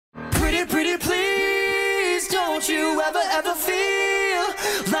Don't you ever feel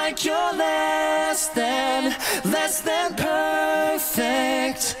like you're less than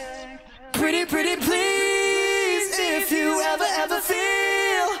perfect? Pretty please, if you ever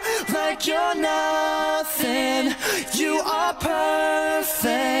feel like you're nothing, you are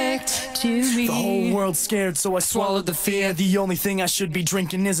perfect to me. The whole world's scared, so I swallowed the fear. The only thing I should be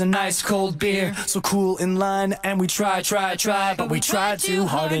drinking is an ice cold beer. So cool in line, and we try, but we try too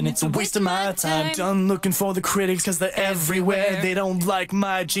hard, and it's a waste of my time. Done looking for the critics, cause they're everywhere. They don't like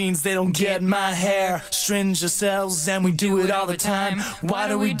my jeans, they don't get my hair. String yourselves, and we do it all the time. Why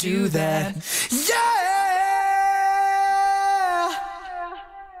do we do that? Yeah!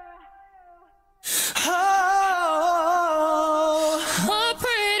 Oh,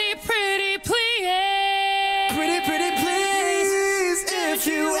 pretty please. Pretty please, if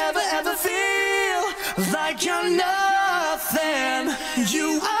you ever feel like you're nothing,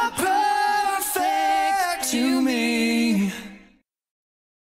 you are perfect to me.